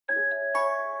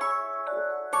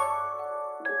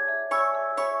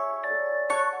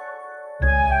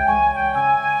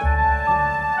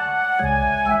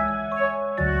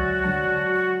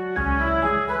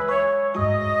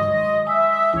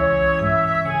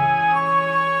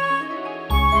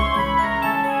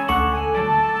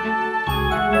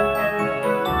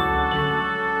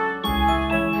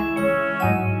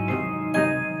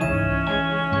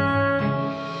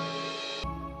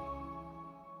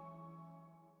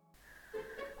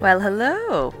Well,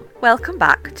 hello. Welcome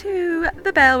back to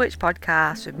the Bell Witch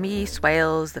podcast with me,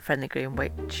 Swales, the Friendly Green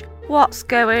Witch. What's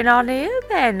going on here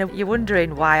then? You're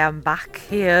wondering why I'm back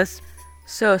here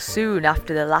so soon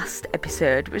after the last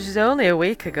episode, which is only a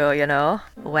week ago, you know.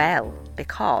 Well,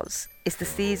 because it's the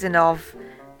season of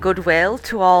goodwill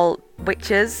to all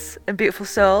witches and beautiful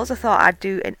souls. I thought I'd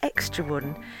do an extra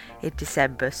one in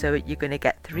December, so you're going to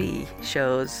get 3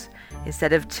 shows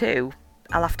instead of 2.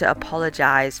 I'll have to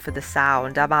apologise for the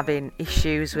sound. I'm having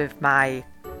issues with my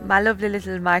lovely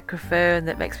little microphone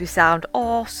that makes me sound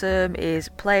awesome is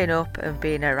playing up and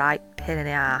being a right pain in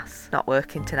the ass. Not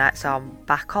working tonight, so I'm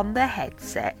back on the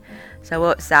headset, so I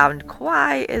won't sound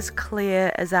quite as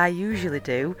clear as I usually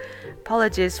do.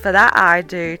 Apologies for that, I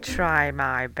do try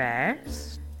my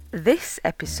best. This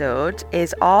episode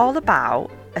is all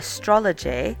about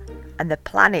astrology and the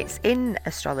planets in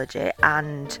astrology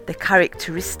and the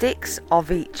characteristics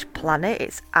of each planet.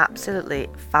 It's absolutely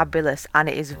fabulous and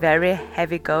it is very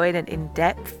heavy going and in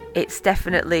depth. It's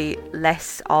definitely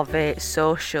less of a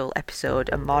social episode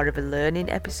and more of a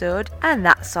learning episode, and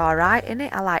that's alright,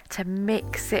 innit? I like to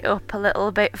mix it up a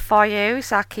little bit for you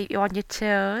so I keep you on your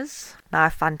toes. My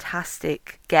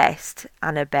fantastic guest,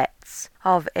 Anna Betts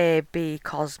of AB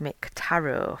Cosmic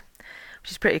Tarot, which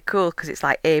is pretty cool because it's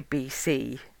like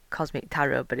ABC Cosmic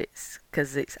Tarot, but it's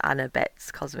because it's Anna Betts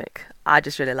Cosmic. I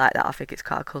just really like that. I think it's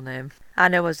quite a cool name.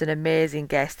 Anna was an amazing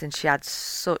guest and she had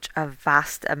such a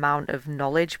vast amount of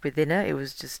knowledge within her. It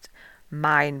was just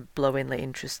mind-blowingly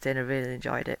interesting. I really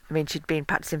enjoyed it. I mean, she'd been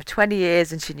practicing for 20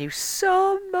 years and she knew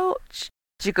so much.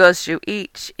 She goes through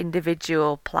each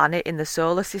individual planet in the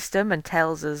solar system and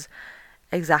tells us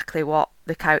exactly what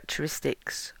the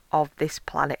characteristics of this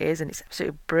planet is, and it's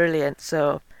absolutely brilliant.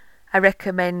 So I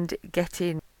recommend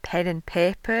getting pen and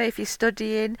paper if you're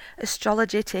studying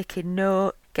astrology, taking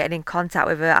note, getting in contact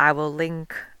with her. I will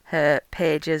link her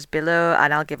pages below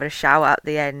and I'll give her a shout out at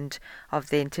the end of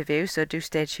the interview, so do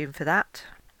stay tuned for that.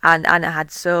 And Anna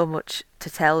had so much to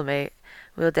tell me.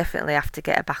 We'll definitely have to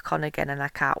get her back on again, and I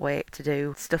can't wait to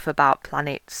do stuff about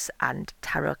planets and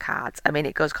tarot cards. I mean,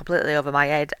 it goes completely over my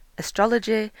head.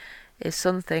 Astrology is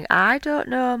something I don't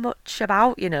know much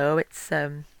about, you know. It's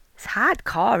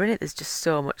hardcore, isn't it? There's just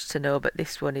so much to know, but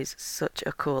this one is such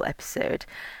a cool episode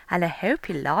and I hope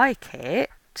you like it.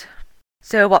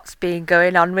 So what's been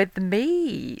going on with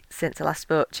me since I last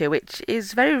spoke to you, which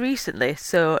is very recently,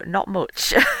 so not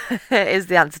much is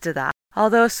the answer to that.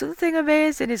 Although something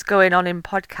amazing is going on in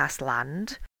podcast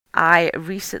land. I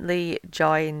recently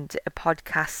joined a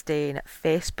podcasting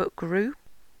Facebook group,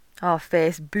 or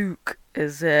Facebook,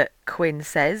 as Quinn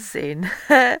says in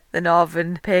the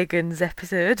Northern Pagans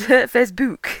episode.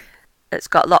 Facebook. It's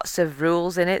got lots of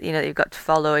rules in it, you know, that you've got to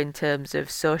follow in terms of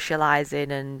socialising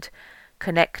and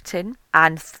connecting.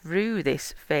 And through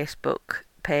this Facebook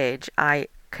page, I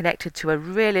connected to a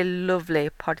really lovely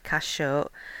podcast show,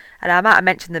 and I might have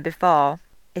mentioned them before.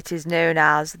 It is known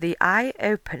as the Eye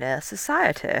Opener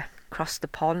Society. Across the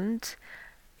pond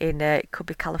in, it could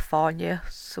be California,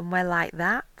 somewhere like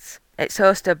that. It's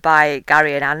hosted by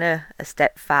Gary and Anna, a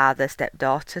stepfather,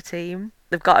 stepdaughter team.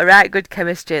 They've got a right good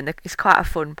chemistry and it's quite a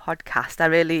fun podcast. I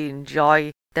really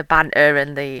enjoy the banter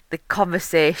and the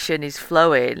conversation is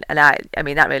flowing, and I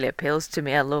mean that really appeals to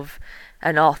me. I love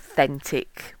an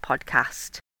authentic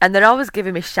podcast. And they're always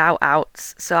giving me shout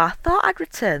outs, so I thought I'd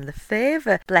return the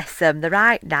favour. Bless them, they're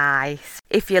right nice.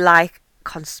 If you like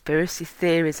conspiracy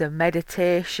theories and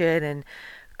meditation and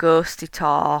ghosty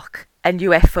talk and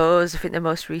UFOs, I think the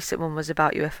most recent one was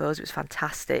about UFOs. It was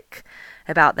fantastic,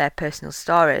 about their personal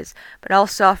stories. But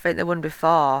also I think the one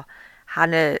before,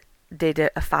 Hannah did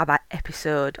a fab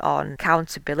episode on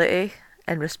accountability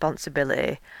and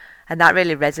responsibility, and that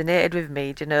really resonated with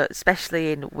me, you know,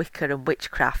 especially in Wicca and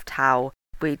witchcraft, how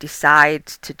we decide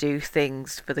to do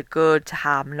things for the good, to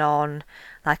harm none,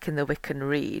 like in the Wiccan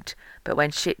Read, but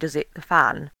when shit does hit the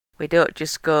fan, we don't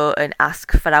just go and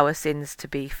ask for our sins to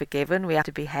be forgiven. We have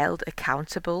to be held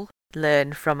accountable,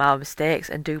 learn from our mistakes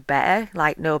and do better,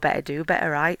 like know better, do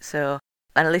better, right? So,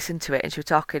 and I listened to it and she was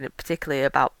talking particularly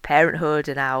about parenthood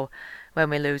and how when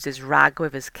we lose his rag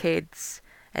with his kids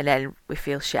and then we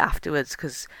feel shit afterwards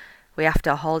because we have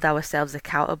to hold ourselves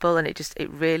accountable, and it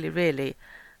really, really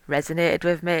resonated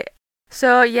with me.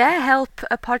 So yeah, help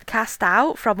a podcast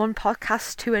out from one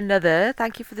podcast to another.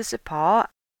 Thank you for the support.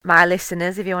 My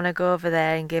listeners, if you want to go over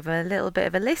there and give a little bit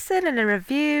of a listen and a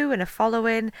review and a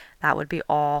following, that would be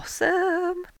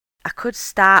awesome. I could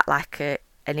start like an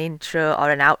intro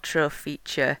or an outro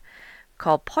feature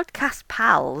called Podcast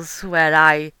Pals, where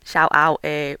I shout out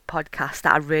a podcast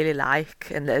that I really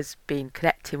like and that has been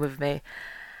connecting with me.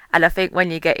 And I think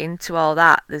when you get into all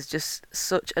that, there's just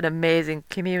such an amazing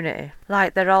community.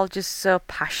 Like, they're all just so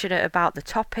passionate about the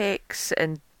topics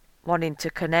and wanting to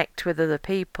connect with other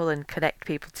people and connect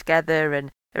people together.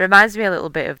 And it reminds me a little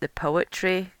bit of the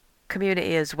poetry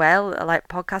community as well. I like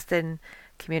podcasting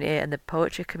community and the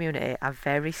poetry community are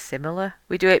very similar.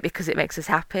 We do it because it makes us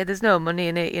happy. There's no money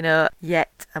in it,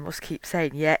 yet. I must keep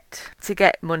saying yet. To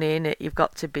get money in it, you've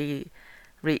got to be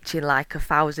reaching like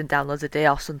 1,000 downloads a day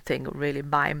or something really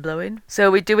mind-blowing.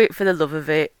 So we do it for the love of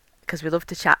it, because we love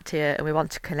to chat here and we want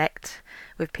to connect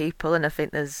with people. And I think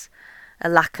there's a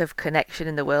lack of connection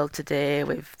in the world today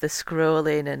with the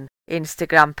scrolling and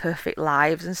Instagram perfect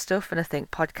lives and stuff. And I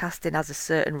think podcasting has a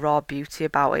certain raw beauty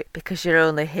about it, because you're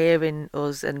only hearing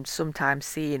us and sometimes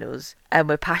seeing us, and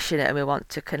we're passionate and we want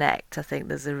to connect. I think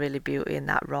there's a really beauty in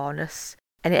that rawness.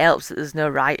 And it helps that there's no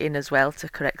writing as well to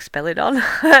correct spelling on.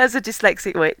 As a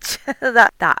dyslexic witch,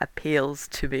 that appeals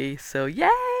to me. So yay!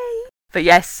 But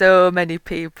yes, so many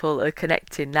people are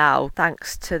connecting now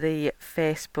thanks to the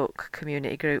Facebook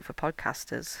community group for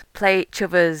podcasters. Play each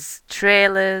other's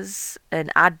trailers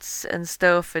and ads and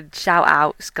stuff and shout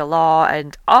outs galore,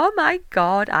 and oh my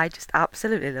god, I just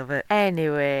absolutely love it.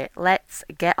 Anyway, let's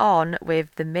get on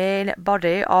with the main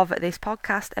body of this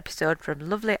podcast episode from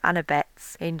lovely Anna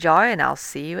Betts. Enjoy, and I'll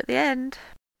see you at the end.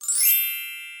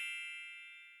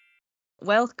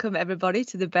 Welcome everybody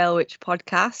to the Bell Witch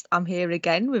podcast. I'm here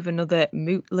again with another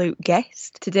Moot Loot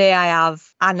guest. Today I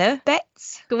have Anna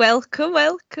Betts. Welcome.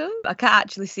 I can't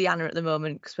actually see Anna at the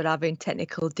moment because we're having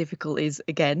technical difficulties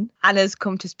again. Anna's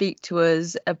come to speak to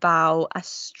us about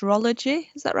astrology.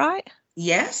 Is that right?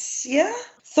 Yes, yeah.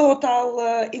 Thought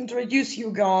I'll introduce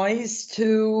you guys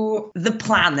to the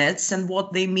planets and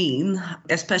what they mean,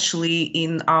 especially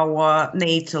in our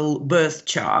natal birth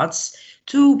charts,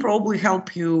 to probably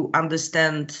help you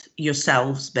understand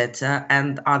yourselves better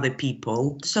and other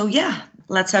people. So yeah,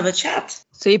 let's have a chat.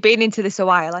 So you've been into this a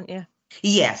while, haven't you?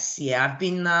 Yes, yeah.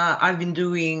 I've been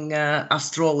doing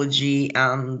astrology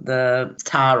and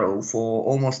tarot for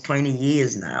almost 20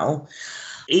 years now.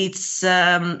 It's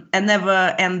a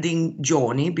never-ending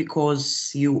journey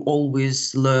because you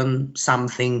always learn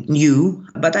something new.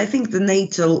 But I think the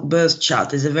natal birth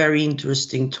chart is a very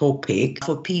interesting topic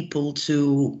for people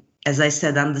to, as I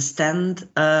said, understand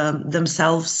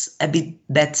themselves a bit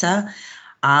better,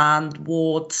 and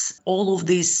what all of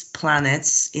these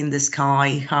planets in the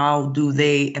sky, how do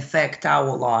they affect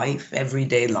our life,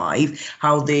 everyday life,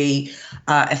 how they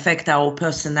affect our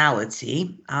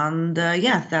personality. And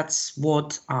that's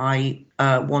what I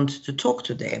want to talk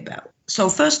today about. So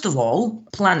first of all,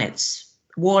 planets.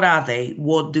 What are they?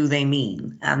 What do they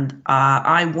mean? And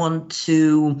I want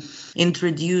to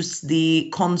introduce the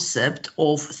concept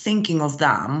of thinking of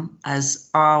them as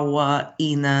our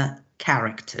inner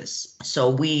characters. So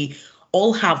we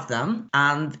all have them,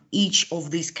 and each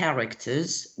of these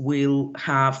characters will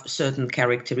have certain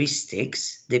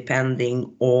characteristics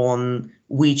depending on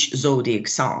which zodiac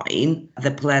sign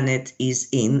the planet is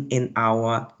in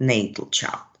our natal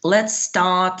chart. Let's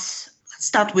start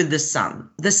with the sun.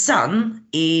 The sun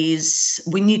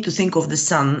we need to think of the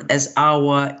sun as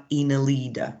our inner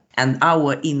leader. And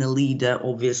our inner leader,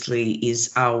 obviously,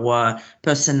 is our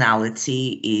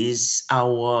personality, is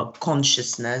our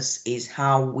consciousness, is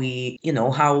how we,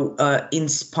 how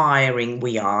inspiring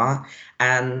we are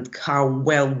and how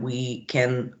well we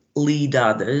can lead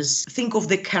others. Think of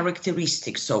the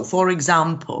characteristics. So, for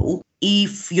example,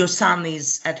 if your sun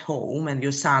is at home and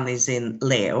your sun is in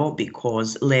Leo,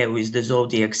 because Leo is the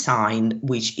zodiac sign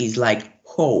which is like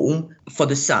home for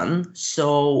the sun,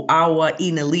 so our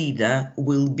inner leader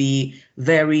will be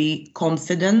very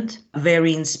confident,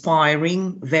 very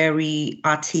inspiring, very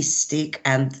artistic,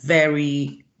 and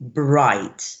very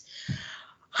bright.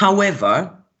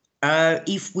 However,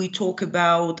 if we talk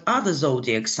about other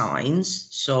zodiac signs,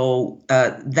 so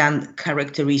then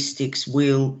characteristics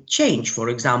will change. For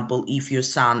example, if your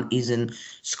sun is in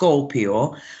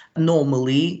Scorpio,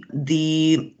 normally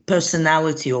the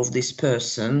personality of this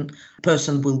person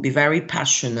will be very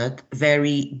passionate,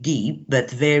 very deep, but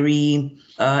very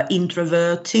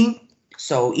introverting.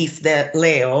 So if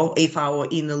our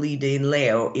inner leader in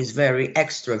Leo is very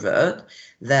extrovert,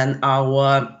 then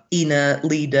our inner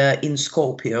leader in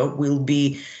Scorpio will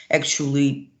be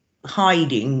actually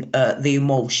hiding the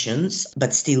emotions,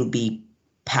 but still be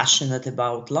passionate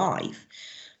about life.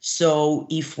 So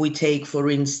if we take, for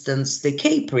instance, the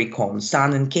Capricorn,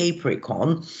 Sun and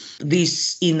Capricorn,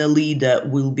 this inner leader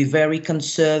will be very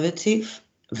conservative,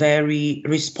 very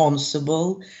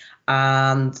responsible,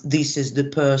 and this is the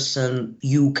person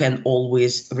you can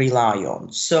always rely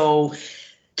on. So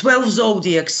 12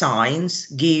 zodiac signs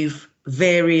give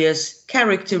various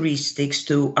characteristics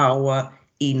to our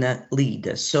inner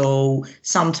leader. So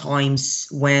sometimes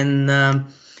when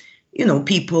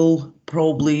people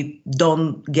probably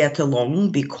don't get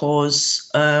along because,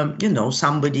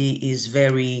 somebody is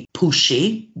very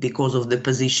pushy because of the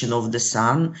position of the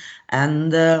sun,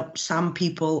 and some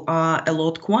people are a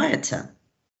lot quieter.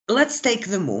 Let's take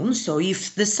the moon. So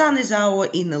if the sun is our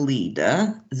inner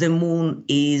leader, the moon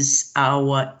is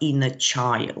our inner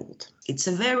child. It's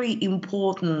a very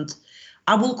important,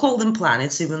 I will call them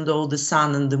planets, even though the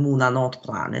sun and the moon are not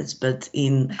planets, but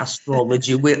in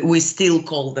astrology, we still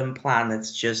call them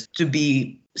planets just to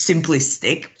be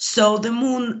simplistic. So the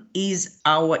moon is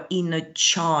our inner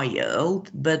child,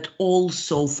 but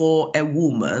also for a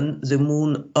woman, the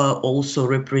moon also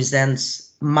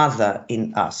represents mother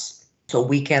in us. So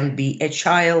we can be a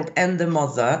child and a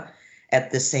mother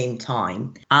at the same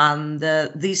time. And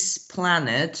this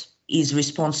planet is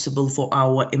responsible for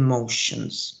our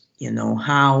emotions,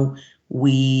 how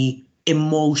we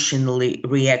emotionally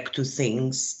react to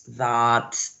things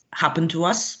that happen to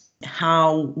us,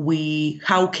 how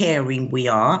caring we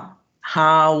are,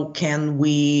 how can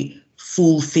we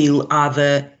fulfill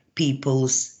other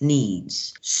people's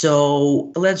needs.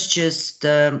 So let's just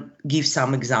give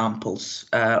some examples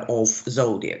of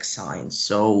zodiac signs.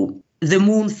 So the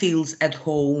moon feels at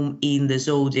home in the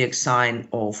zodiac sign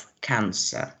of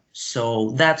Cancer.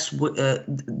 So that's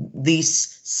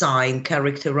this sign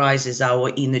characterizes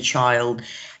our inner child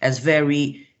as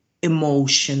very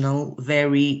emotional,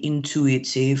 very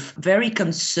intuitive, very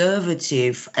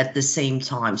conservative at the same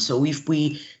time. So if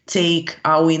we take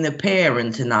our inner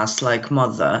parent in us, like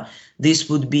mother, this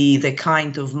would be the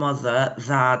kind of mother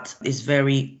that is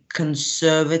very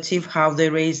conservative, how they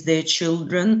raise their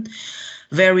children,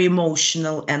 very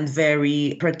emotional and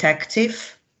very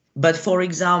protective. But for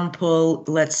example,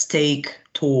 let's take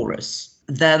Taurus.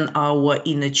 Then our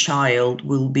inner child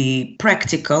will be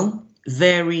practical,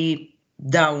 very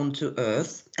down to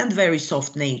earth, and very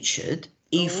soft natured.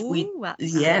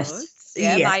 Yes,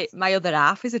 yeah, my other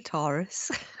half is a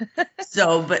Taurus.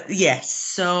 So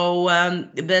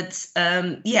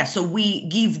we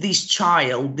give this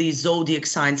child these zodiac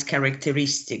signs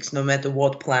characteristics, no matter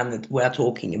what planet we're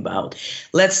talking about.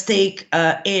 Let's take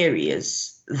Aries.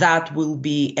 That will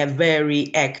be a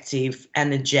very active,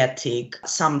 energetic,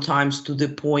 sometimes to the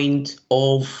point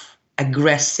of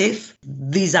aggressive.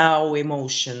 These are our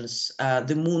emotions.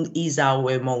 The moon is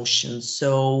our emotions.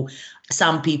 So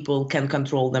some people can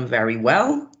control them very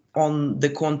well. On the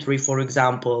contrary, for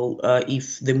example,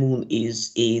 if the moon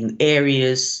is in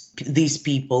Aries, these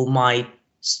people might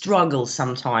struggle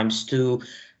sometimes to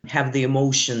have the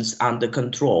emotions under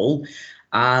control,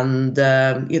 and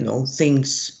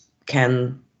things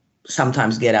can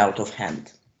sometimes get out of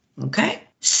hand. Okay,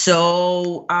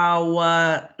 so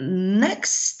our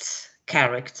next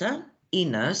character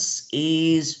in us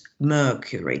is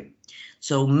Mercury.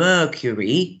 So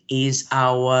Mercury is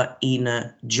our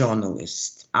inner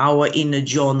journalist. Our inner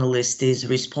journalist is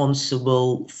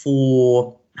responsible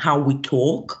for how we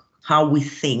talk, how we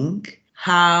think,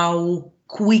 how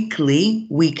quickly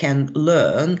we can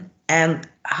learn, and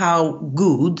how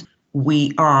good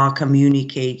we are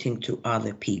communicating to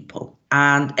other people.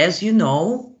 And as you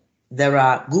know, there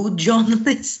are good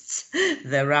journalists,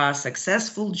 there are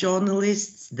successful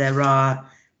journalists, there are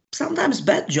sometimes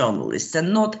bad journalists,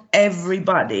 and not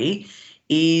everybody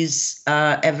is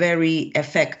a very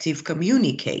effective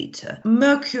communicator.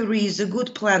 Mercury is a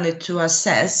good planet to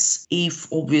assess if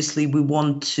obviously we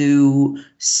want to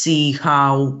see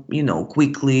how,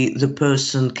 quickly the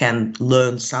person can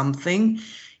learn something.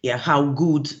 Yeah, how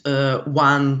good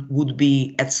one would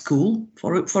be at school,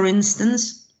 for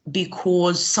instance.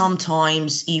 Because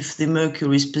sometimes if the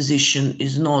Mercury's position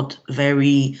is not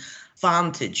very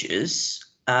advantageous,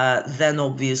 then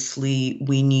obviously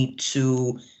we need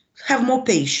to have more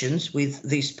patience with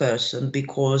this person,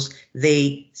 because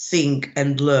they think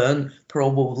and learn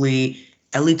probably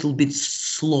a little bit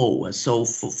slower. So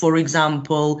for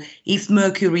example, if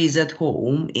Mercury is at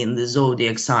home in the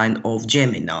zodiac sign of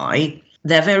Gemini,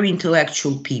 they're very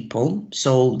intellectual people.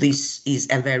 So this is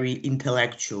a very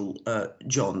intellectual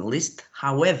journalist.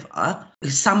 However,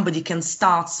 somebody can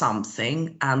start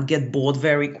something and get bored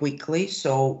very quickly.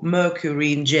 So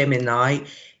Mercury in Gemini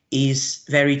is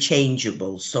very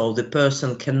changeable. So the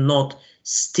person cannot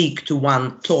stick to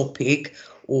one topic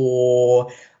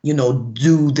or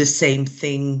do the same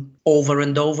thing over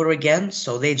and over again.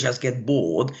 So they just get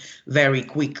bored very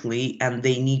quickly, and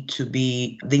they need to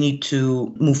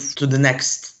move to the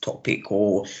next topic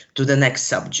or to the next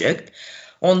subject.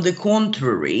 On the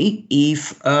contrary,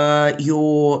 if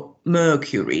your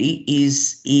Mercury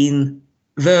is in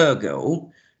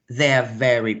Virgo, they're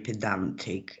very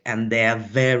pedantic and they're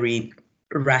very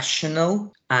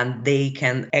rational, and they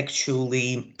can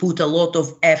actually put a lot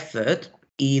of effort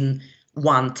in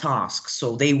one task.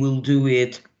 So they will do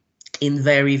it in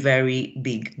very, very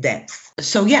big depth.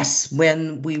 So yes,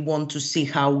 when we want to see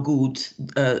how good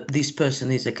this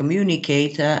person is a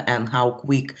communicator and how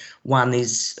quick one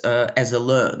is as a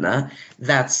learner,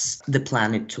 that's the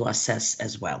planet to assess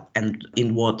as well, and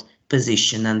in what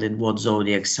position and in what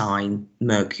zodiac sign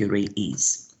Mercury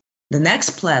is. The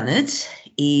next planet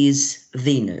is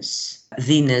Venus.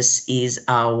 Venus is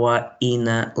our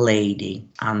inner lady,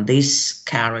 and this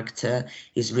character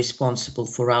is responsible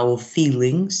for our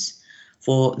feelings,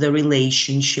 for the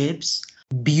relationships,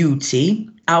 beauty,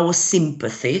 our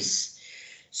sympathies.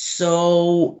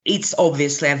 So it's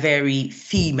obviously a very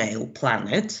female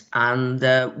planet, and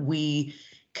we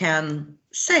can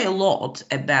say a lot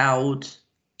about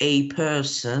a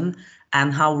person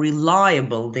and how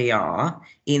reliable they are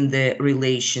in the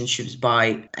relationships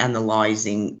by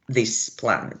analyzing this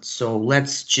planet. So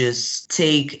let's just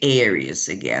take Aries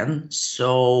again.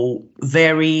 So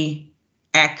very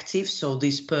active, so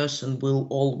this person will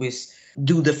always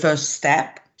do the first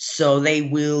step. So they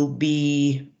will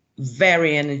be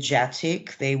very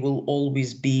energetic. They will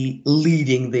always be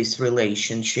leading this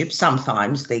relationship.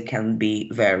 Sometimes they can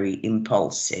be very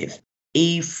impulsive.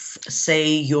 If, say,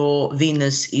 your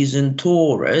Venus is in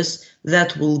Taurus,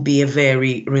 that will be a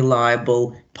very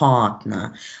reliable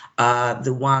partner.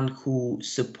 The one who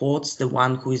supports, the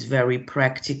one who is very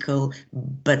practical,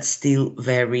 but still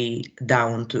very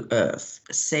down to earth.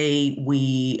 Say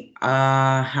we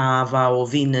have our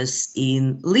Venus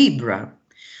in Libra.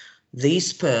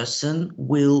 This person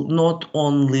will not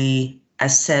only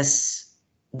assess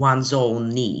one's own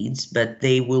needs, but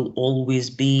they will always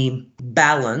be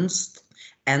balanced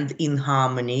and in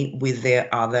harmony with their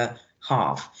other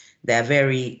half. They're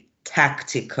very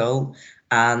tactical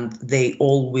and they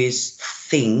always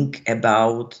think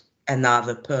about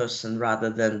another person rather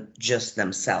than just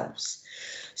themselves.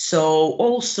 So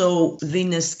also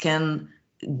Venus can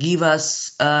give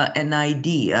us an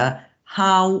idea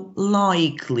how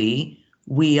likely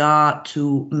we are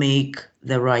to make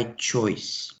the right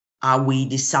choice. Are we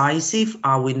decisive?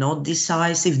 Are we not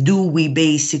decisive? Do we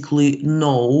basically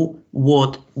know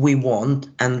what we want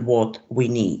and what we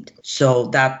need? So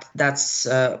that's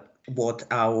what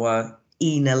our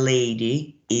inner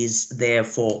lady is there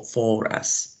for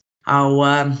us.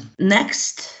 Our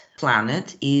next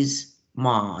planet is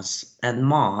Mars, and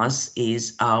Mars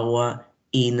is our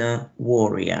inner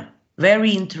warrior.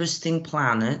 Very interesting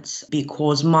planet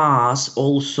because Mars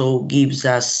also gives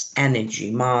us energy.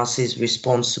 Mars is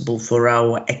responsible for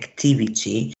our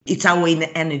activity. It's our inner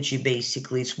energy,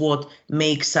 basically. It's what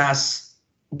makes us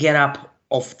get up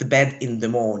off the bed in the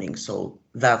morning. So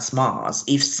that's Mars.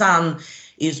 If Sun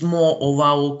is more of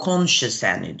our conscious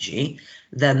energy,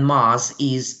 then Mars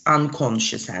is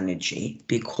unconscious energy,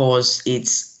 because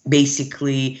it's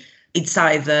basically, it's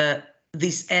either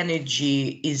this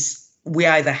energy is, we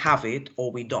either have it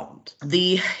or we don't.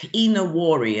 The inner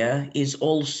warrior is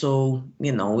also,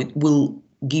 it will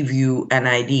give you an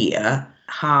idea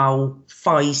how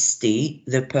feisty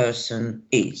the person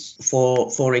is.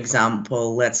 For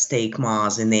example, let's take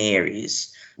Mars in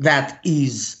Aries. That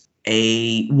is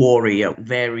a warrior,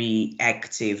 very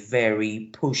active,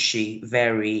 very pushy,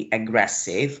 very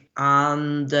aggressive.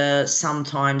 And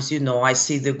sometimes, I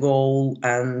see the goal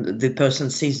and the person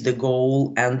sees the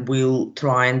goal and will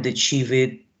try and achieve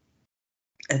it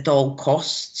at all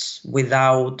costs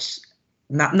without,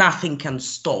 nothing can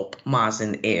stop Mars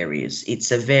in Aries.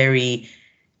 It's a very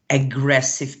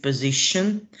aggressive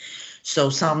position. So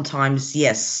sometimes,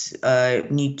 yes,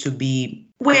 need to be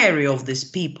wary of these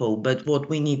people. But what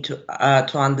we need to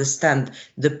understand,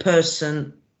 the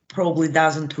person probably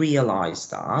doesn't realize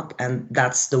that, and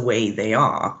that's the way they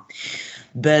are.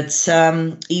 But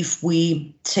if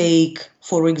we take,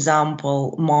 for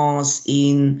example, Mars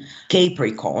in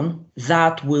Capricorn,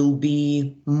 that will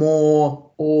be more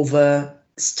of a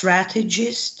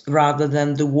strategist rather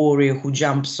than the warrior who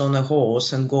jumps on a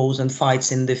horse and goes and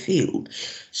fights in the field.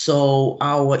 So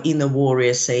our inner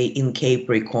warrior, say in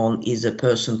Capricorn, is a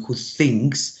person who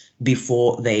thinks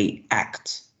before they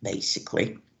act,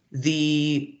 basically.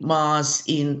 The Mars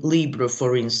in Libra,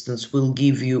 for instance, will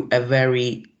give you a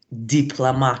very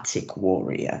diplomatic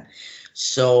warrior,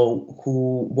 so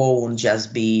who won't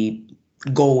just be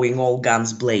going all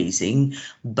guns blazing,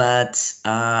 but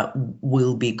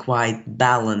will be quite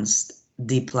balanced,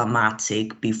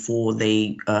 diplomatic before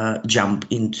they jump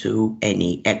into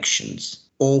any actions.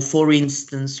 Or, for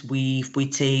instance, if we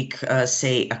take,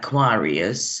 say,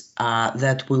 Aquarius,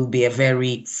 that will be a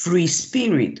very free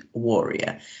spirit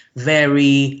warrior,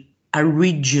 very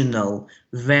original,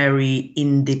 very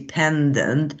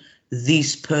independent.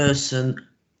 This person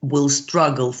will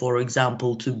struggle, for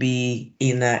example, to be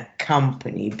in a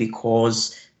company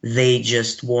because they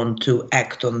just want to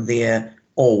act on their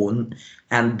own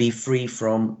and be free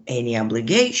from any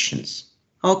obligations.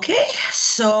 Okay,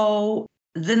 so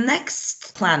the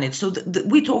next planet, so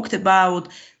we talked about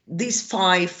these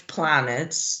 5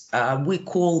 planets, we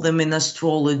call them in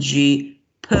astrology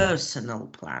personal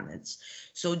planets.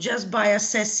 So just by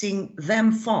assessing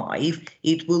them 5,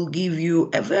 it will give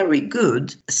you a very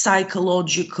good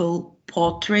psychological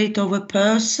portrait of a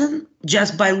person.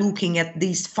 Just by looking at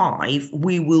these 5,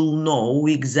 we will know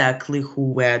exactly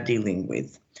who we're dealing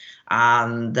with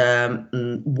and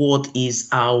what is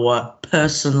our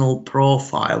personal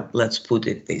profile, let's put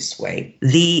it this way.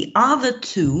 The other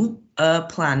 2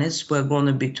 planets we're going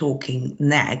to be talking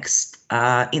next,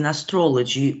 in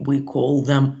astrology, we call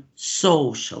them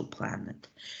social planets,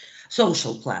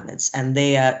 and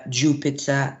they are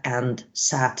Jupiter and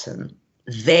Saturn.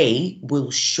 They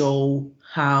will show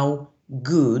how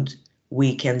good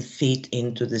we can fit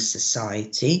into the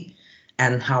society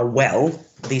and how well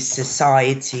this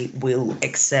society will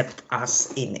accept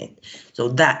us in it. So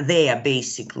that they are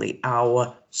basically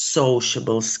our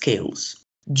sociable skills.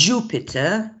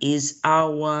 Jupiter is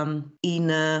our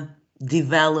inner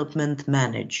development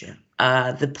manager.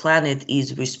 The planet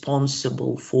is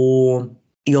responsible for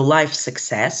your life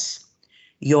success,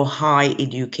 your high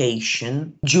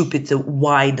education. Jupiter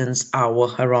widens our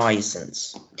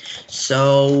horizons.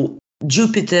 So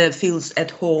Jupiter feels at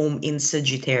home in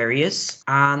Sagittarius,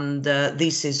 and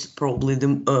this is probably the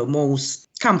most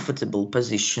comfortable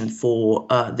position for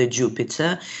the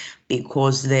Jupiter,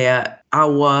 because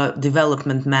our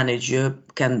development manager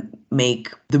can make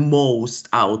the most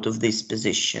out of this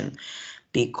position,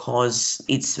 because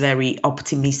it's very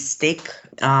optimistic,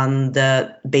 and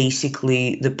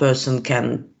basically the person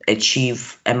can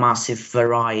achieve a massive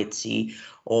variety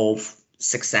of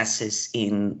successes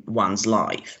in one's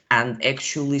life and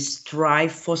actually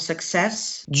strive for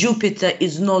success. Jupiter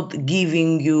is not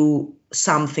giving you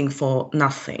something for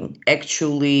nothing.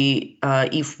 Actually,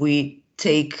 if we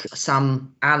take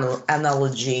some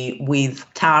analogy with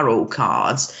tarot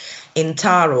cards, in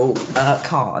tarot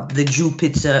card, the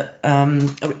Jupiter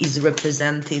is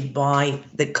represented by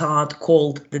the card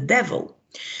called the Devil.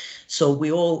 So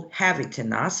we all have it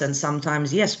in us, and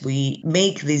sometimes, yes, we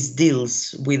make these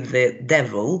deals with the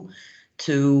devil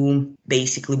to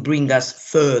basically bring us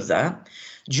further.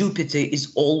 Jupiter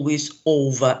is always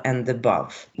over and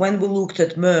above. When we looked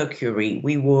at Mercury,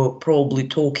 we were probably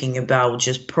talking about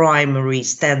just primary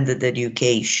standard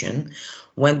education.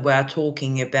 When we are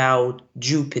talking about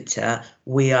Jupiter,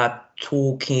 we are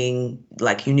talking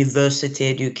like university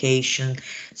education,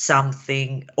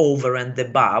 something over and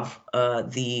above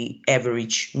the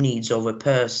average needs of a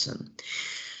person.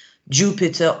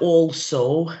 Jupiter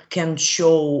also can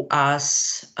show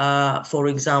us, for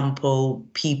example,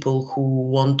 people who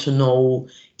want to know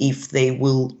if they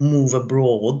will move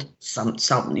abroad, some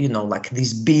like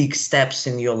these big steps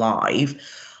in your life.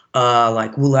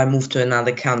 Like, will I move to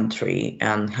another country,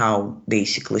 and how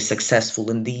basically successful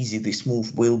and easy this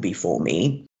move will be for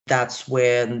me. That's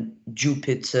when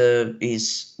Jupiter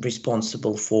is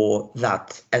responsible for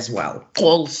that as well.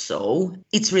 Also,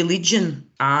 it's religion,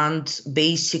 and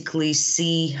basically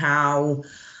see how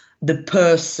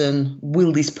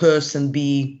will this person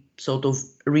be sort of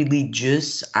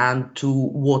religious, and to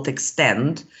what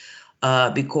extent,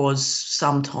 because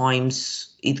sometimes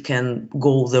it can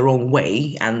go the wrong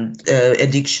way, and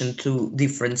addiction to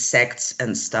different sects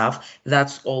and stuff.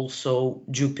 That's also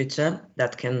Jupiter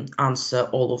that can answer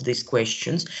all of these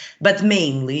questions. But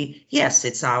mainly, yes,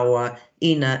 it's our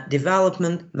inner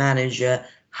development manager.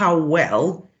 How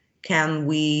well can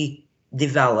we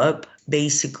develop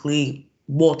basically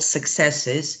what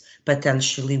successes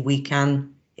potentially we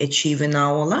can achieve in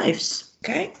our lives?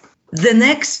 Okay. The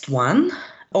next one,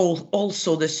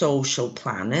 also the social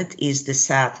planet, is the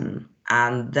Saturn,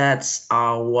 and that's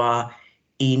our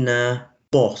inner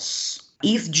boss.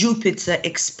 If Jupiter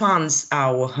expands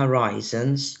our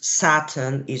horizons,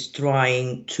 Saturn is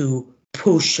trying to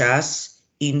push us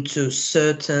into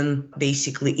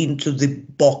into the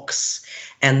box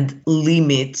and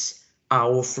limit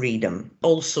our freedom.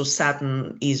 Also,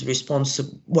 Saturn is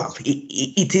responsible. Well,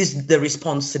 it is the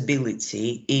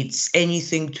responsibility. It's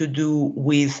anything to do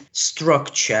with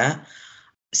structure.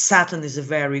 Saturn is a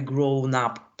very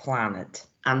grown-up planet.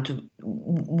 And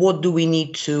what do we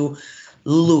need to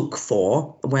look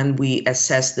for when we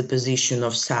assess the position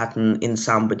of Saturn in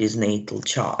somebody's natal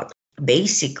chart.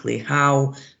 Basically,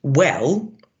 how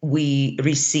well we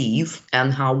receive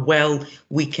and how well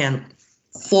we can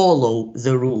follow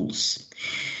the rules.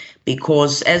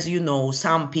 Because, as you know,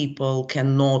 some people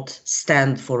cannot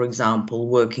stand, for example,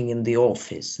 working in the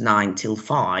office 9 till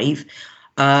 5,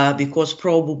 because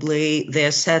probably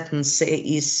their Saturn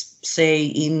is, say,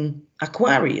 in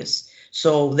Aquarius.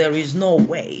 So there is no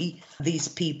way these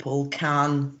people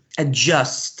can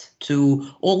adjust to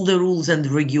all the rules and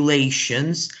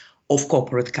regulations of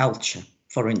corporate culture,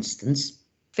 for instance.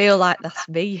 Feel like that's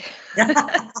me.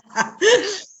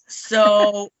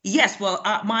 So, yes, well,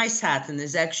 my Saturn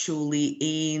is actually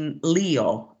in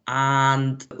Leo,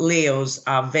 and Leos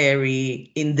are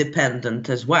very independent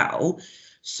as well.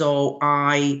 So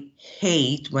I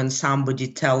hate when somebody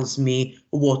tells me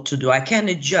what to do. I can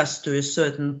adjust to a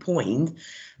certain point,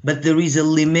 but there is a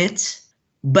limit.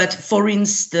 But for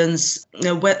instance,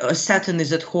 when Saturn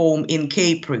is at home in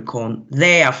Capricorn,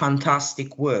 they are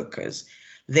fantastic workers.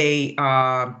 They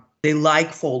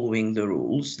like following the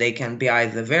rules. They can be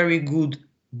either very good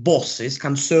bosses,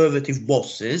 conservative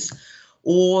bosses,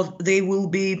 or they will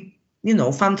be,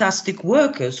 fantastic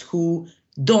workers who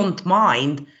don't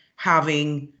mind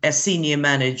having a senior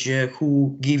manager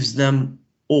who gives them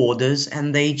orders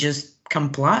and they just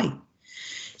comply.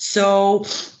 So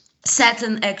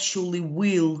Saturn actually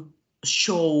will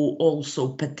show also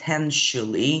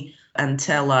potentially and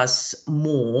tell us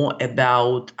more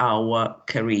about our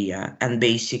career and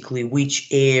basically which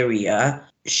area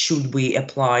should we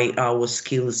apply our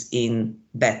skills in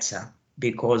better.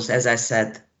 Because, as I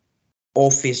said,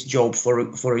 office job,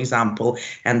 for example,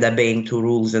 and obeying to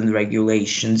rules and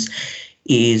regulations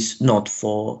is not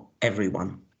for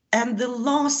everyone. And the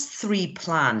last 3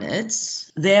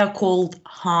 planets, they are called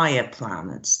higher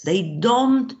planets. They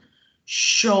don't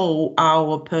show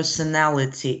our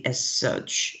personality as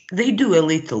such. They do a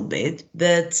little bit,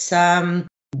 but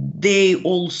they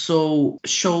also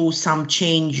show some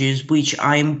changes which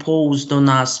are imposed on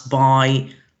us by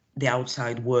the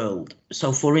outside world.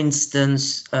 So, for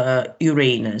instance,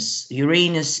 Uranus.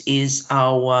 Uranus is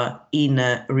our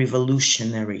inner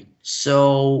revolutionary.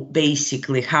 So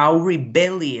basically, how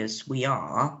rebellious we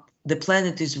are. The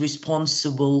planet is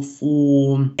responsible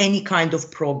for any kind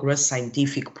of progress,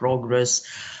 scientific progress,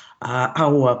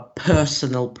 our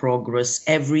personal progress,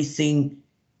 everything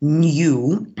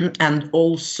new, and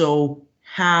also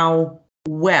how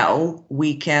well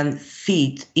we can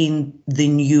fit in the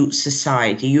new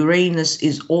society. Uranus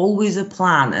is always a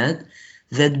planet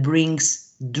that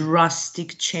brings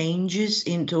drastic changes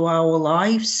into our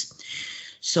lives.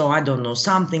 So I don't know,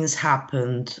 something's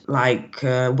happened, like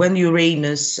when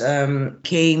Uranus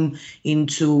came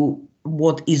into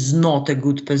what is not a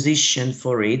good position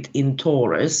for it in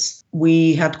Taurus,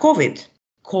 we had COVID.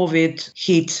 COVID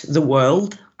hit the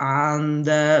world. And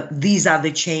these are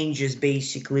the changes,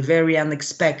 basically, very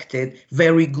unexpected,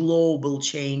 very global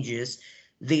changes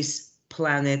this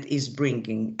planet is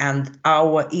bringing. And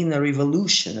our inner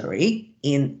revolutionary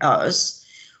in us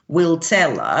will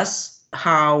tell us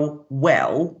how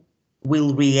well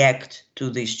we'll react to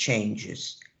these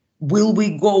changes. Will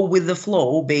we go with the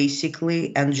flow,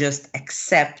 basically, and just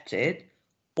accept it,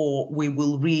 or we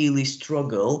will really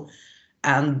struggle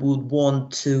and would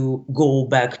want to go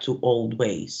back to old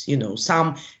ways?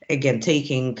 Some, again,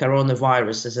 taking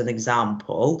coronavirus as an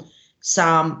example,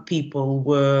 some people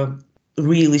were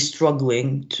really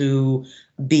struggling to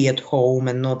be at home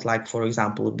and not, like, for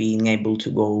example, being able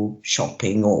to go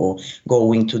shopping or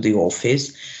going to the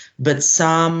office. But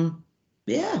some,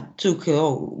 took,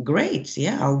 great,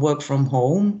 I'll work from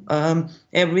home.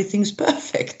 Everything's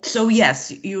perfect. So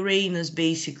yes, Uranus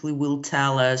basically will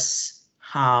tell us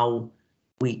how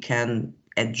we can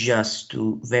adjust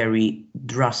to very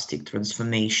drastic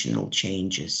transformational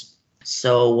changes.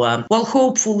 So,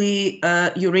 hopefully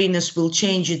Uranus will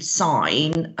change its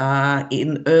sign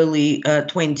in early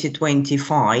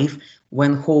 2025,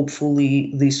 when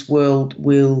hopefully this world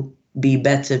will be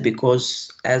better,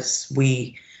 because as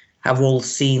we have all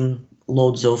seen,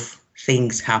 loads of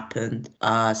things happened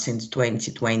since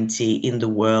 2020 in the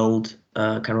world,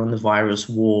 coronavirus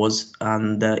wars,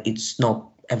 and it's not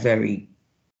a very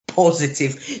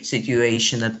positive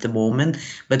situation at the moment,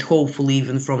 but hopefully,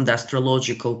 even from the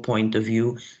astrological point of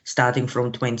view, starting from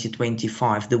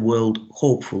 2025, the world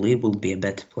hopefully will be a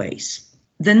better place.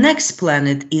 The next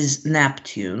planet is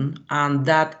Neptune, and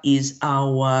that is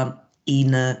our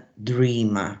inner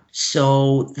dreamer.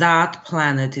 So that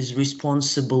planet is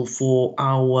responsible for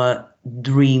our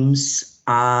dreams,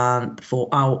 for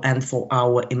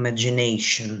our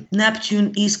imagination.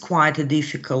 Neptune is quite a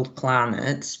difficult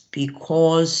planet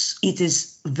because it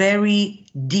is very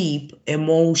deep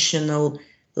emotional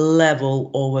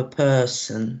level of a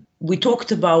person. We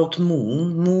talked about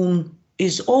Moon. Moon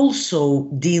is also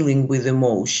dealing with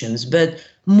emotions, but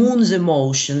Moon's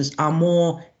emotions are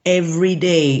more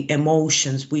everyday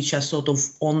emotions which are sort of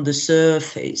on the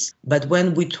surface. But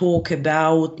when we talk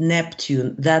about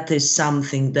Neptune, that is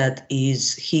something that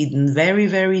is hidden very,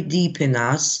 very deep in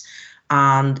us,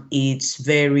 and it's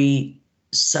very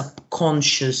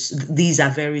subconscious. These are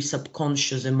very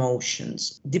subconscious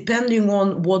emotions. Depending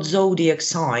on what zodiac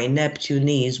sign Neptune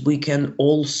is, we can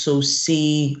also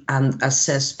see and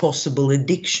assess possible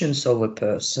addictions of a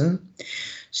person.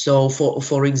 So,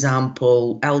 for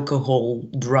example, alcohol,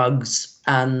 drugs,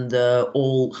 and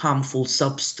all harmful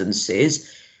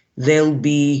substances, they'll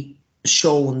be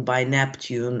shown by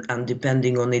Neptune, and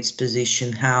depending on its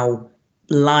position, how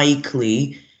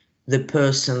likely the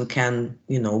person can,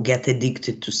 get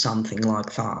addicted to something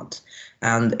like that,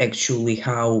 and actually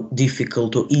how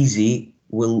difficult or easy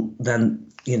will then,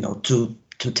 to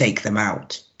take them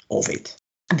out of it.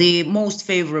 The most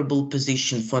favorable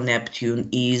position for Neptune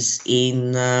is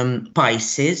in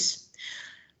Pisces,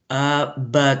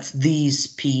 but these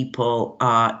people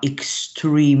are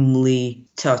extremely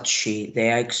touchy.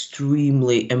 They are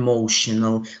extremely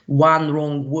emotional. One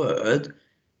wrong word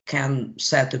can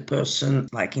set a person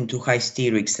like into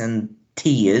hysterics and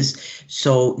tears.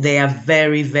 So they are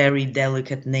very, very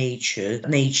delicate natures,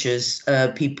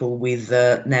 people with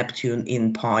Neptune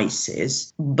in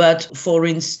Pisces. But for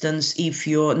instance, if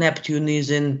your Neptune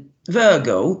is in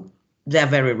Virgo, they're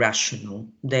very rational.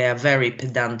 They are very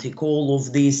pedantic. All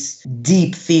of these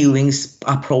deep feelings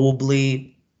are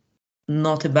probably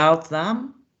not about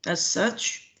them as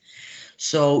such.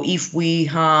 So if we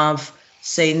have,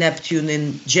 say, Neptune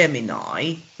in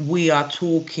Gemini, we are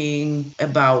talking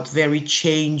about very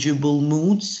changeable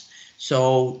moods.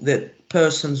 So the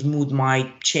person's mood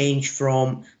might change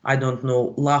from,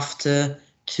 laughter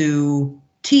to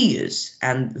tears,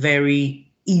 and very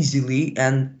easily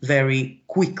and very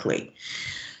quickly.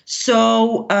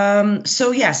 So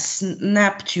yes,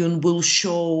 Neptune will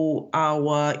show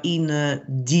our inner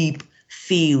deep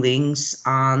feelings,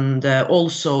 and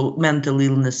also mental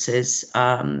illnesses,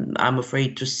 I'm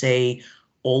afraid to say,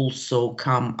 also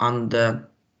come under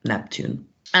Neptune.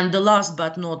 And the last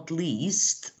but not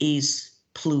least is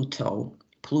Pluto.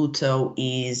 Pluto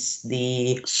is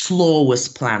the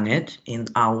slowest planet in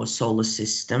our solar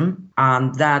system,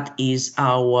 and that is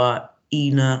our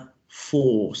inner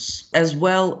force. As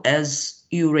well as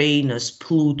Uranus,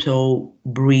 Pluto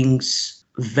brings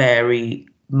very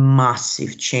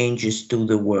massive changes to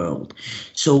the world.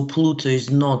 So Pluto is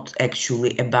not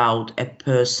actually about a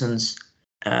person's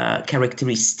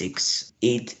characteristics.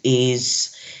 It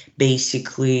is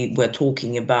basically, we're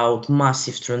talking about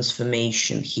massive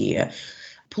transformation here.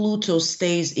 Pluto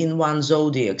stays in one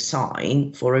zodiac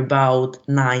sign for about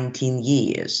 19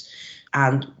 years.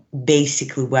 And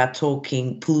basically, we're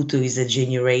talking Pluto is a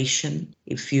generation.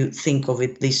 If you think of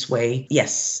it this way,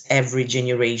 yes, every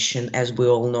generation, as we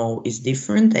all know, is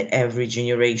different. Every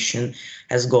generation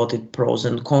has got its pros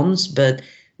and cons, but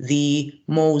the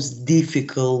most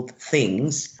difficult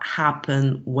things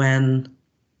happen when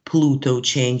Pluto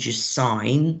changes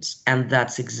signs, and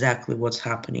that's exactly what's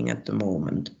happening at the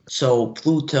moment. So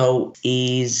Pluto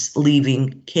is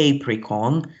leaving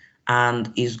Capricorn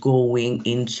and is going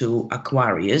into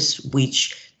Aquarius,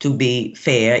 which, to be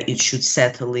fair, it should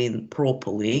settle in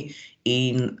properly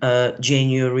in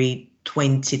January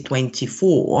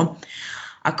 2024.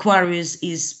 Aquarius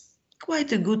is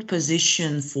quite a good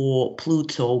position for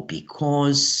Pluto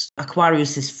because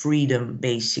Aquarius is freedom,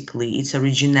 basically. It's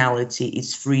originality,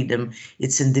 it's freedom,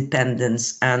 it's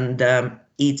independence, and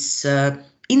it's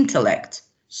intellect.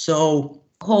 So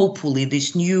hopefully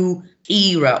this new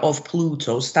era of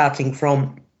Pluto, starting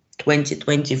from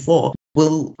 2024,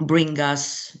 will bring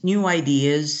us new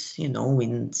ideas,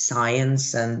 in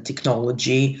science and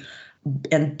technology,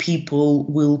 and people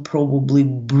will probably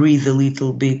breathe a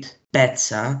little bit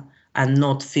better and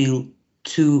not feel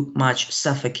too much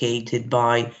suffocated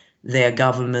by their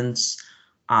governments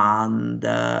and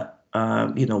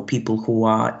people who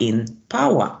are in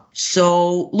power.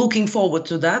 So looking forward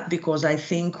to that, because I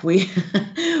think we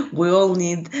we all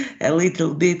need a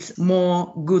little bit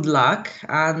more good luck.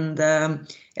 And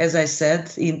as I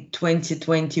said, in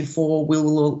 2024 we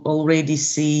will already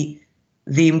see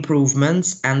the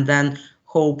improvements, and then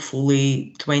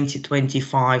hopefully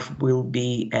 2025 will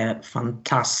be a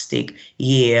fantastic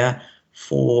year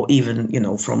for even,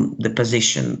 from the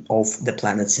position of the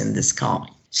planets in the sky.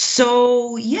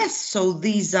 So yes, so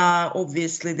these are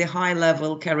obviously the high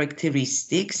level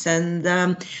characteristics, and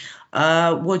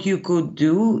what you could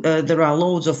do, there are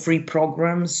loads of free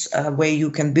programs where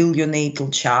you can build your natal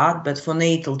chart, but for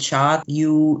natal chart,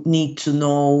 you need to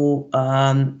know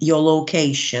your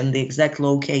location, the exact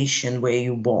location where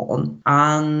you're born,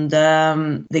 and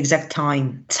the exact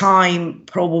time. Time,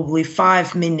 probably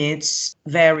 5 minutes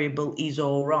variable is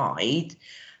all right,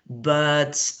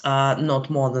 but not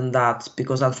more than that,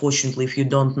 because unfortunately, if you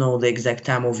don't know the exact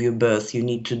time of your birth, you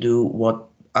need to do what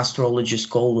astrologers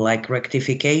call like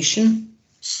rectification.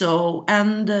 So,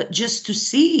 and just to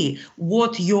see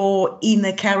what your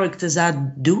inner characters are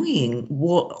doing,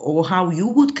 what or how you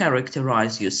would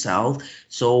characterize yourself.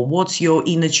 So, what's your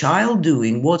inner child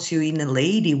doing? What's your inner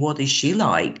lady? What is she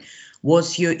like?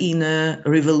 What's your inner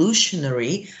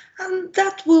revolutionary? And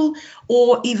that will,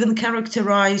 or even try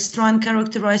and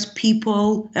characterize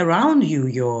people around you,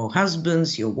 your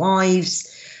husbands, your wives,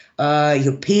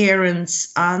 your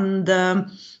parents, and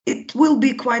it will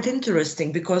be quite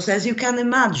interesting because, as you can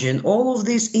imagine, all of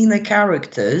these inner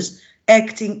characters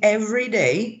acting every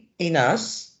day in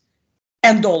us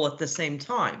and all at the same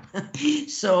time.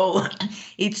 So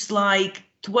it's like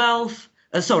 12,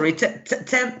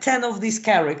 10 of these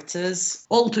characters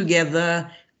all together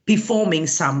performing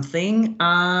something,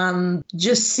 and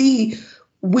just see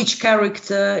which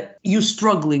character you're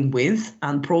struggling with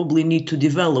and probably need to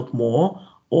develop more,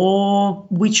 or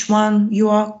which one you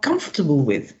are comfortable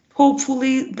with.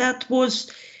 Hopefully that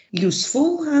was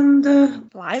useful, and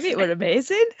Live, it were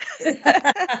amazing.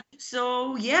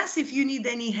 so yes, if you need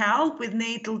any help with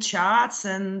natal charts,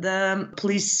 and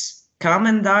please come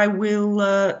and I will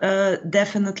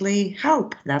definitely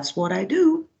help. That's what I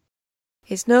do.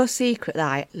 It's no secret that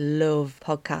I love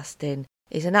podcasting.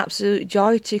 It's an absolute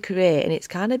joy to create, and it's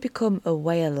kind of become a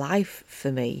way of life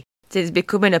for me. Since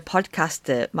becoming a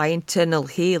podcaster, my internal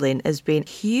healing has been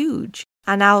huge.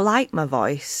 I now like my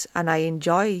voice and I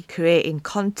enjoy creating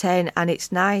content, and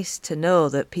it's nice to know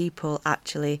that people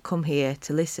actually come here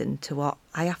to listen to what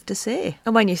I have to say.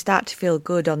 And when you start to feel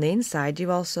good on the inside,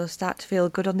 you also start to feel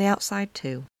good on the outside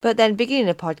too. But then beginning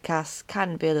a podcast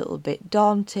can be a little bit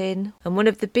daunting, and one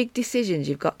of the big decisions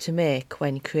you've got to make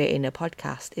when creating a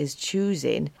podcast is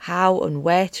choosing how and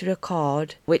where to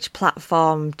record, which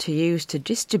platform to use to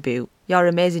distribute your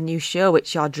amazing new show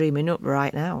which you're dreaming up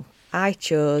right now. I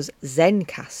chose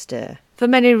Zencaster. For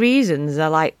many reasons. I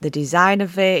like the design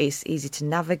of it, it's easy to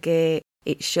navigate,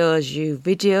 it shows you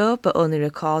video but only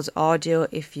records audio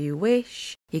if you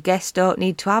wish. Your guests don't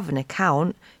need to have an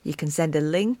account, you can send a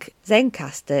link.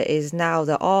 Zencaster is now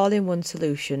the all-in-one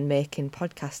solution making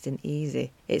podcasting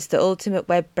easy. It's the ultimate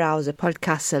web browser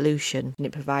podcast solution, and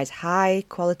it provides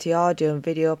high-quality audio and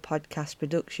video podcast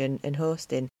production and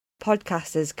hosting.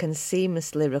 Podcasters can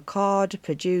seamlessly record,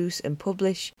 produce and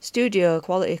publish studio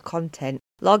quality content.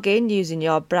 Log in using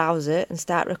your browser and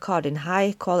start recording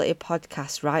high quality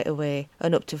podcasts right away,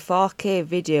 and up to 4K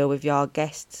video with your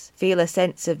guests. Feel a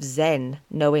sense of zen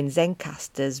knowing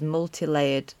Zencaster's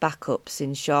multi-layered backups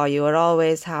ensure you will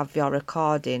always have your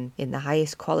recording in the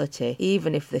highest quality,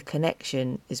 even if the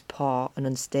connection is poor and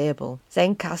unstable.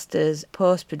 Zencaster's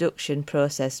post-production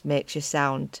process makes you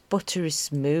sound buttery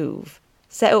smooth.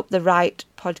 Set up the right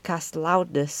podcast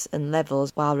loudness and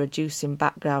levels while reducing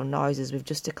background noises with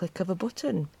just a click of a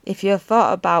button. If you've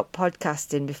thought about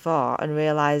podcasting before and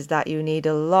realised that you need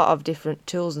a lot of different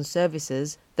tools and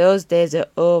services, those days are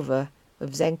over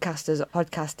with Zencaster's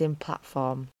podcasting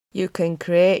platform. You can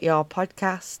create your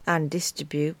podcast and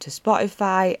distribute to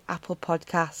Spotify, Apple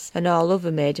Podcasts and all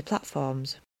other major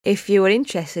platforms. If you are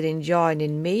interested in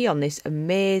joining me on this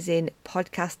amazing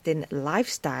podcasting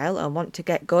lifestyle and want to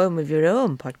get going with your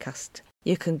own podcast,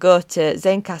 you can go to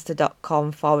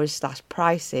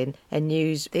zencaster.com/pricing and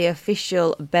use the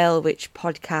official Bellwitch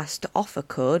podcast offer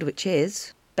code, which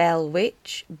is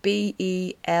Bellwitch,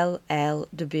 BELLWITCH.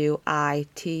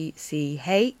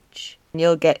 And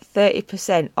you'll get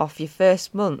 30% off your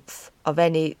first month of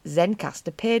any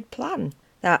Zencaster paid plan.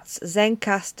 That's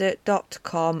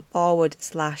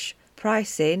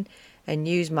zencaster.com/pricing and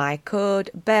use my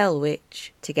code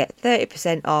Bellwitch to get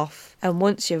 30% off. And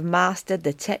once you've mastered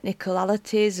the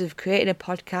technicalities of creating a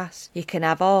podcast, you can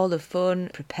have all the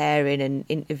fun preparing and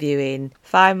interviewing.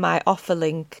 Find my offer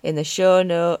link in the show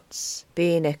notes.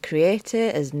 Being a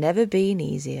creator has never been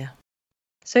easier.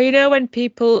 So you know when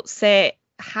people say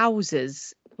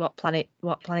houses, what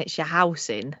planet's your house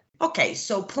in? Okay,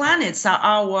 so planets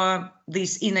are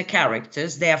these inner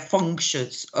characters. They are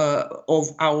functions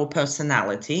of our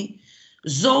personality.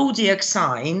 Zodiac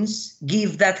signs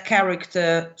give that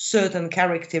character certain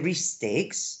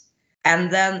characteristics.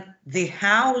 And then the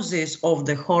houses of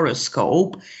the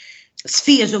horoscope,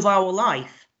 spheres of our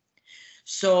life.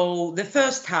 So the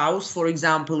first house, for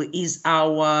example, is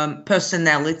our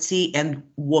personality and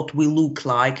what we look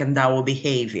like and our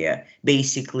behavior,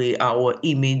 basically our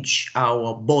image,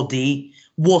 our body,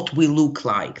 what we look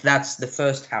like. That's the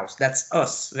first house. That's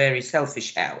us, very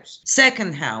selfish house.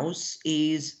 Second house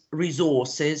is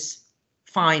resources,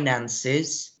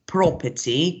 finances,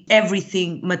 property,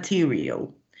 everything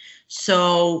material.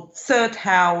 So third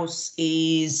house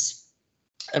is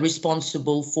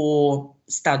responsible for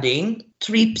studying,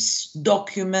 trips,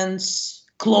 documents,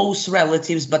 close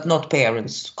relatives, but not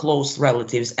parents, close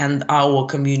relatives, and our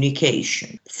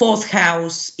communication. Fourth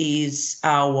house is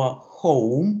our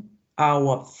home,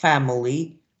 our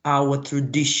family, our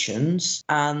traditions,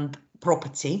 and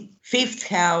property. Fifth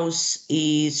house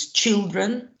is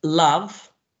children,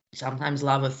 love, sometimes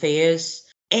love affairs,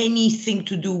 anything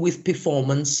to do with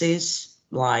performances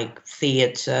like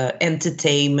theatre,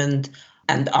 entertainment,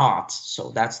 and art.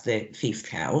 So that's the fifth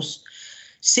house.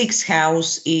 Sixth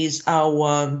house is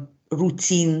our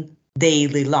routine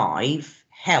daily life,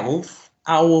 health,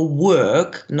 our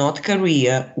work, not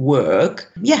career,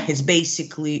 work. Yeah, it's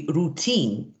basically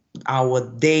routine, our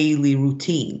daily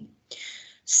routine.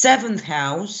 Seventh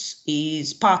house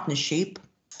is partnership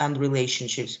and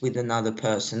relationships with another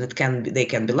person. They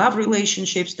can be love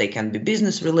relationships, they can be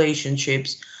business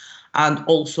relationships, and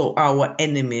also our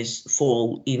enemies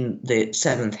fall in the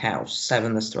seventh house,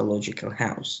 seventh astrological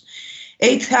house.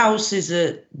 Eighth house is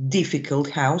a difficult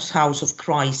house, house of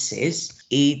crisis.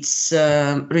 It's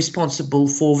responsible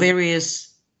for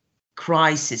various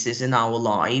crises in our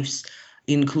lives,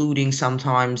 including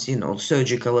sometimes,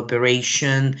 surgical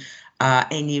operation,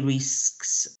 any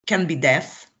risks, can be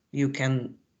death. You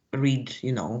can read,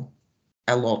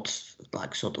 a lot,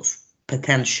 like sort of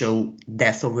potential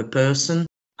death of a person,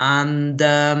 and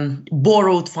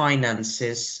borrowed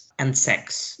finances and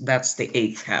sex. That's the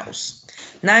eighth house.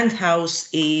 Ninth house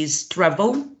is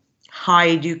travel,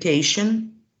 higher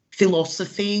education,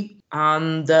 philosophy,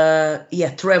 and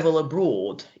travel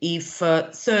abroad. If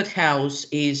third house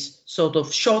is sort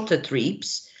of shorter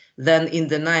trips, then in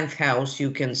the ninth house you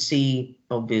can see,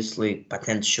 obviously,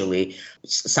 potentially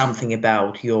something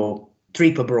about your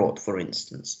trip abroad, for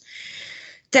instance.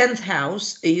 10th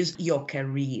house is your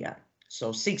career.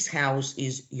 So sixth house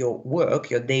is your work,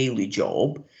 your daily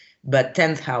job, but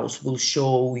 10th house will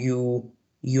show you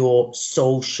your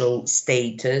social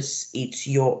status, it's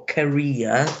your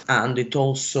career, and it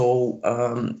also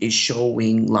is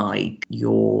showing like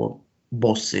your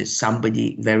bosses,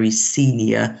 somebody very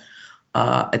senior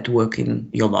at work in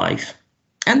your life.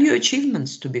 And your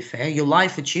achievements, to be fair, your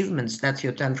life achievements, that's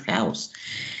your 10th house.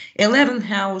 11th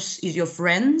house is your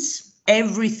friends,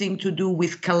 everything to do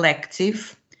with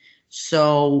collective.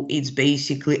 So it's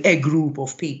basically a group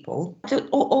of people. It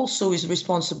also is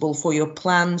responsible for your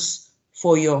plans,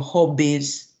 for your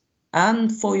hobbies,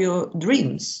 and for your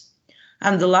dreams.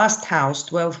 And the last house,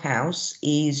 12th house,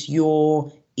 is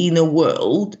your inner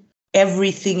world.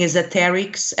 Everything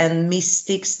esoterics and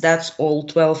mystics, that's all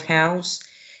 12th house.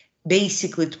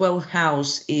 Basically, 12th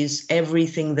house is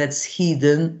everything that's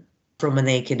hidden from a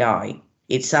naked eye.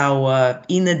 It's our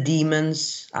inner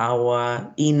demons,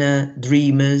 our inner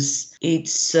dreamers.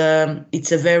 It's a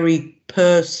very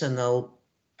personal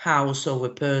house of a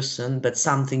person, but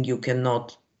something you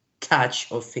cannot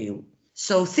touch or feel.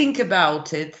 So think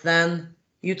about it. Then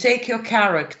you take your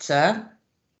character,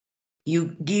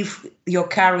 you give your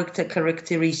character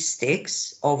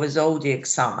characteristics of a zodiac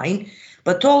sign,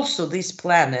 but also this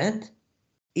planet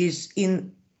is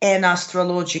in an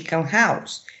astrological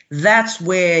house. That's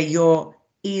where your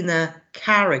inner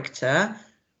character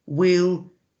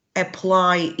will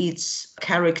apply its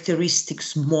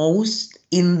characteristics most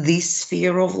in this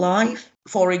sphere of life.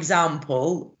 For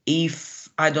example, if,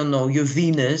 I don't know, your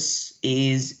Venus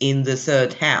is in the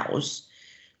third house,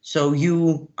 so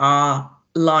you are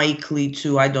likely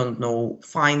to, I don't know,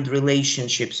 find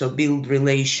relationships or build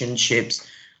relationships,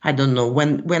 I don't know,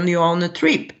 when you're on a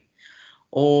trip.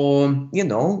 Or,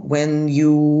 when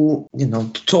you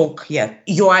talk,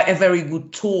 you are a very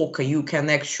good talker. You can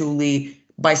actually,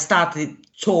 by starting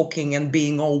talking and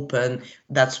being open,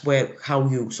 that's how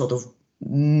you sort of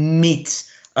meet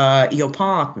your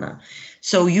partner.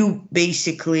 So you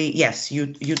basically, yes, you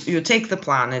take the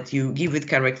planet, you give it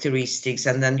characteristics,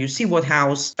 and then you see what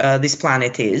house this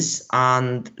planet is,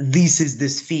 and this is the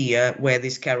sphere where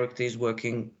this character is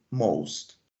working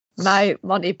most. My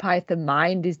Monty Python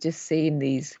mind is just seeing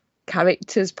these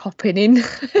characters popping in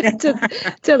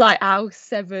to like house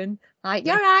 7. Like,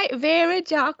 you're right, Vera,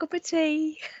 jar cup of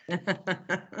tea.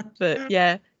 But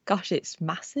yeah, Gosh, it's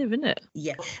massive, isn't it?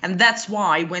 Yeah, and that's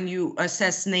why when you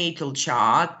assess natal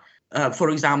chart, for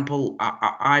example,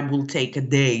 I will take a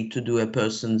day to do a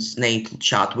person's natal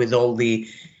chart with all the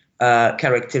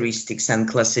characteristics and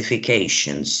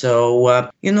classifications. So,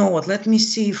 you know what, let me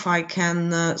see if I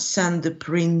can send the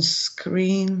print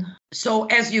screen. So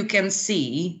as you can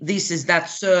see, this is that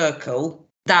circle.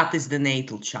 That is the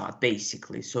natal chart,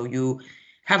 basically. So you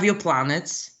have your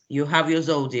planets, you have your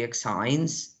zodiac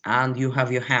signs, and you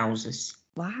have your houses.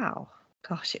 Wow.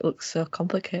 Gosh, it looks so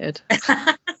complicated.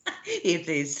 It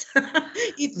is.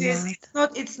 It is.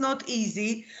 It's not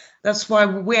easy. That's why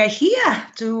we're here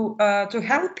to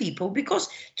help people. Because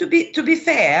to be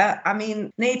fair, I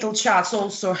mean, natal charts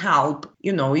also help.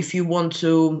 You know, if you want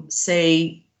to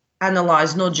say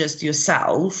analyze not just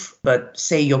yourself, but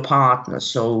say your partner.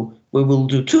 So we will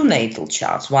do 2 natal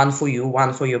charts, one for you,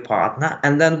 one for your partner,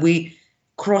 and then we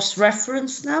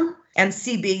cross-reference them and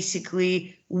see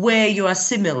basically where you are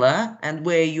similar and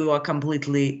where you are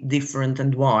completely different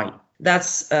and why.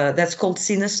 That's called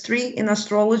synastry in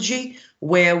astrology,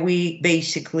 where we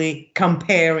basically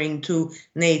comparing to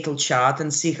natal chart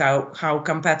and see how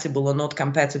compatible or not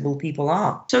compatible people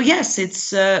are. So yes,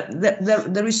 it's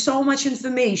there is so much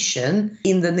information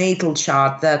in the natal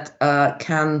chart that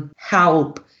can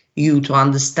help you to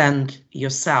understand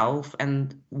yourself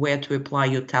and where to apply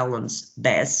your talents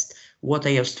best. What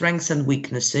are your strengths and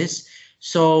weaknesses?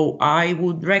 So I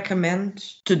would recommend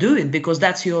to do it because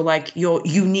that's your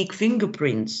unique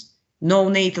fingerprints. No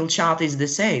natal chart is the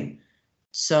same.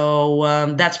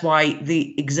 So that's why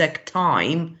the exact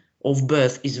time of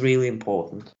birth is really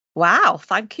important. Wow,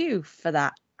 thank you for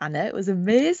that, Anna. It was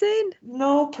amazing.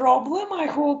 No problem. I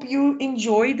hope you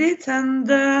enjoyed it,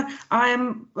 and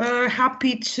I'm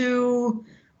happy to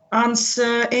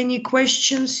answer any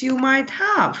questions you might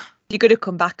have. You're going to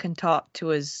come back and talk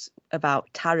to us about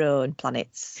tarot and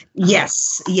planets.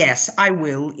 Yes, I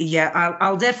will. Yeah,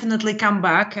 I'll definitely come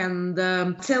back and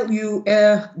tell you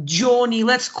a journey.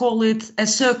 Let's call it a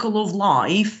circle of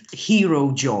life,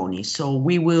 hero journey. So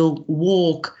we will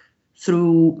walk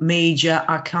through major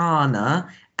arcana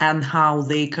and how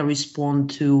they correspond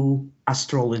to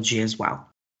astrology as well.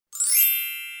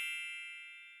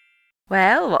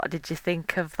 Well, what did you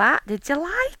think of that? Did you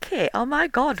like it? Oh my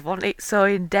God, wasn't it so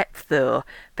in depth though?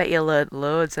 Bet you learnt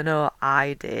loads. I know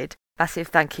I did. Massive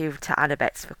thank you to Anna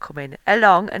Betts for coming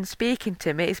along and speaking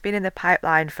to me. It's been in the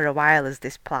pipeline for a while as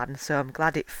this plan, so I'm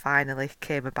glad it finally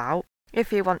came about.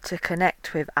 If you want to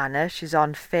connect with Anna, she's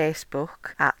on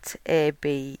Facebook at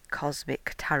AB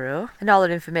Cosmic Tarot, and all her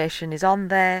information is on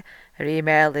there. Her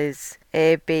email is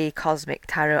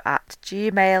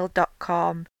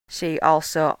abcosmictarot@gmail.com. She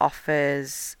also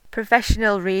offers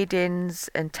professional readings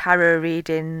and tarot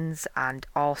readings and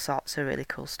all sorts of really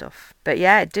cool stuff. But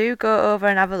yeah, do go over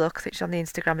and have a look. I think she's on the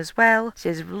Instagram as well.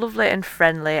 She's lovely and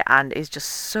friendly and is just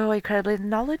so incredibly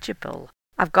knowledgeable.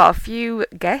 I've got a few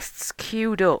guests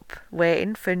queued up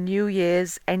waiting for New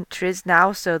Year's entries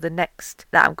now. So the next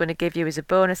that I'm going to give you is a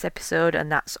bonus episode, and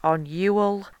that's on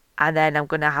Yule. And then I'm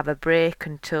going to have a break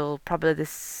until probably the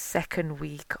second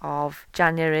week of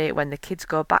January when the kids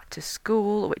go back to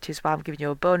school, which is why I'm giving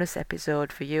you a bonus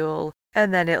episode for Yule.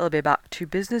 And then it'll be back to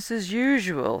business as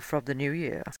usual from the new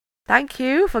year. Thank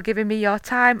you for giving me your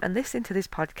time and listening to this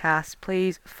podcast.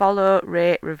 Please follow,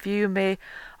 rate, review me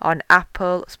on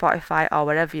Apple, Spotify, or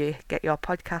wherever you get your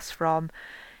podcasts from.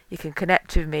 You can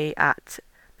connect with me at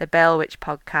the Bell Witch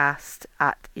Podcast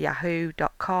at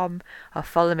yahoo.com or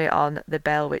follow me on the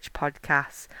Bell Witch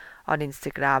Podcast on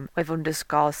Instagram with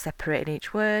underscores separating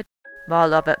each word. I'm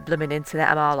all over blooming internet,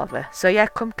 I'm all over. So yeah,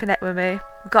 come connect with me.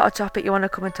 Got a topic you want to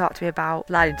come and talk to me about?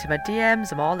 Slide into my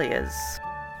DMs, I'm all ears.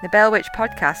 The Bell Witch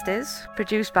Podcast is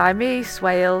produced by me,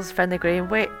 Swales, Friendly Green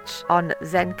Witch, on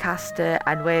Zencaster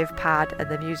and WavePad, and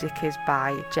the music is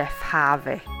by Jeff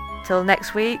Harvey. Till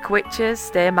next week, witches,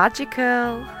 stay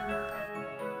magical.